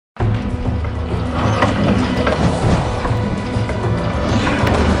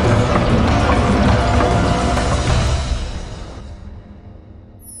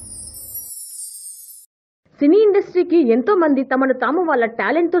సినీ ఇండస్ట్రీకి ఎంతో మంది తమను తాము వాళ్ళ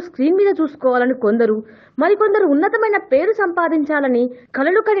టాలెంట్తో స్క్రీన్ మీద చూసుకోవాలని కొందరు, మరికొందరు ఉన్నతమైన పేరు సంపాదించాలని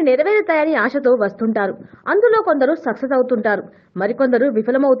కలలు కని నెరవేరుతాయని ఆశతో వస్తుంటారు. అందులో కొందరు సక్సెస్ అవుతుంటారు, మరికొందరు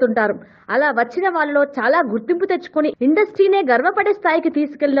విఫలమవుతుంటారు. అలా వచ్చిన వాళ్ళలో చాలా గుర్తింపు తెచ్చుకొని ఇండస్ట్రీనే గర్వపడే స్థాయికి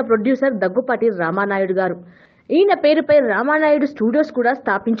తీసుకెళ్లిన ప్రొడ్యూసర్ దగ్గుపాటి రామానాయుడు గారు. ఈయన పేరుపై రామానాయుడు స్టూడియోస్ కూడా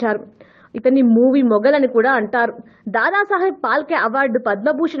స్థాపించారు. ఇతన్ని మూవీ మొగలని కూడా అంటారు. దాదాసాహెబ్ పాల్కే అవార్డు,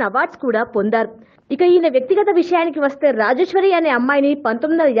 పద్మభూషణ్ అవార్డ్స్ కూడా పొందారు. ఇక ఈయన వ్యక్తిగత విషయానికి వస్తే రాజేశ్వరి అనే అమ్మాయిని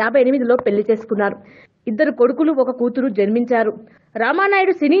 1958లో పెళ్లి చేసుకున్నారు. 2 కొడుకులు 1 కూతురు జన్మించారు.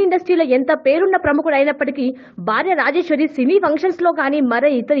 రామానాయుడు సినీ ఇండస్ట్రీలో ఎంత పేరున్న ప్రముఖుడు అయినప్పటికీ భార్య రాజేశ్వరి సినీ ఫంక్షన్స్ లో కానీ మరే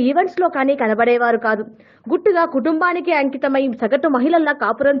ఇతర ఈవెంట్స్ లో కానీ కనబడేవారు కాదు. గుట్టుగా కుటుంబానికి అంకితమై సగటు మహిళల్లా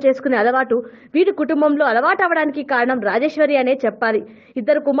కాపురం చేసుకునే అలవాటు వీరి కుటుంబంలో అలవాటు అవడానికి కారణం రాజేశ్వరి అనే చెప్పాలి.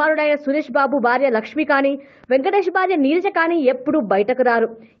 2 కుమారుడైన సురేష్ బాబు భార్య లక్ష్మి కానీ, వెంకటేష్ భార్య నీరజ కానీ ఎప్పుడూ బయటకు రారు,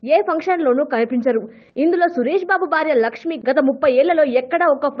 ఏ ఫంక్షన్ లోనూ కనిపించరు. ఇందులో సురేష్ బాబు భార్య లక్ష్మి గత 30 ఏళ్లలో ఎక్కడా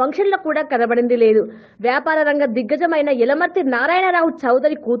ఒక ఫంక్షన్ లో కూడా కనబడింది లేదు. వ్యాపార రంగ దిగ్గజమైన యలమర్తి నారాయణరావు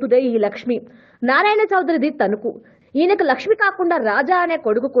చౌదరి కూతురే ఈ లక్ష్మి. నారాయణ చౌదరిది తణుకు. ఈయనకు లక్ష్మి కాకుండా రాజా అనే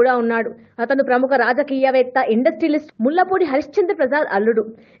కొడుకు కూడా ఉన్నాడు. అతను ప్రముఖ రాజకీయవేత్త, ఇండస్ట్రియలిస్ట్ ముల్లపూడి హరిశ్చంద్ర ప్రసాద్ అల్లుడు.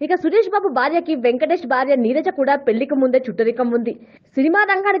 ఇక సురేష్ బాబు భార్యకి వెంకటేష్ భార్య నీరజ కూడా పెళ్లికి ముందే చుట్టరికం ఉంది. సినిమా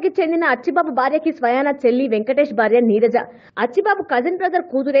రంగానికి చెందిన అచ్చిబాబు భార్యకి స్వయాన చెల్లి వెంకటేష్ భార్య నీరజ. అచ్చిబాబు కజిన్ బ్రదర్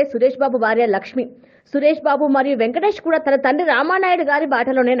కూతురే సురేష్ బాబు భార్య లక్ష్మి. సురేష్ బాబు మరియు వెంకటేష్ కూడా తన తండ్రి రామానాయుడు గారి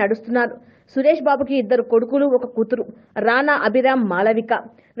బాటలోనే నడుస్తున్నారు. సురేష్ బాబుకి 2 కొడుకులు 1 కూతురు, రానా, అభిరామ్, మాలవిక.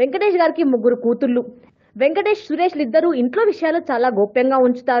 వెంకటేష్ గారికి 3 కూతుళ్లు. వెంకటేష్, సురేష్ ఇద్దరూ ఇంట్లో విషయాలు చాలా గోప్యంగా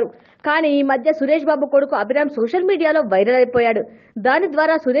ఉంచుతారు. కానీ ఈ మధ్య సురేష్ బాబు కొడుకు అభిరామ్ సోషల్ మీడియాలో వైరల్ అయిపోయాడు. దాని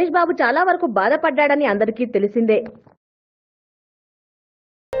ద్వారా సురేష్ బాబు చాలా వరకు బాధపడ్డాడని అందరికీ తెలిసిందే.